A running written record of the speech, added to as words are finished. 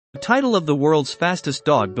The title of the world's fastest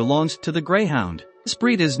dog belongs to the Greyhound. This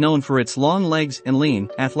breed is known for its long legs and lean,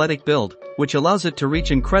 athletic build, which allows it to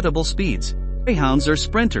reach incredible speeds. Greyhounds are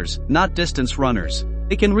sprinters, not distance runners.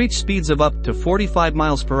 They can reach speeds of up to 45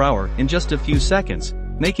 miles per hour in just a few seconds,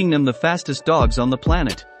 making them the fastest dogs on the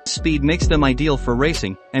planet. Speed makes them ideal for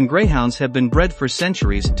racing, and greyhounds have been bred for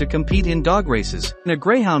centuries to compete in dog races. In a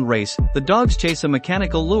greyhound race, the dogs chase a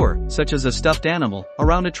mechanical lure, such as a stuffed animal,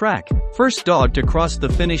 around a track. First dog to cross the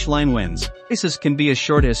finish line wins. Races can be as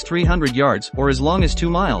short as 300 yards or as long as 2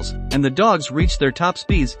 miles, and the dogs reach their top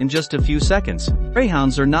speeds in just a few seconds.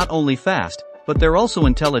 Greyhounds are not only fast, but they're also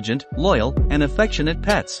intelligent, loyal, and affectionate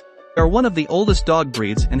pets. They are one of the oldest dog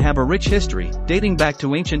breeds and have a rich history, dating back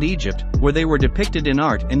to ancient Egypt, where they were depicted in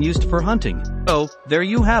art and used for hunting. So, there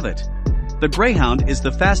you have it. The Greyhound is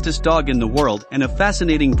the fastest dog in the world and a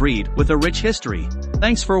fascinating breed with a rich history.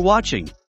 Thanks for watching.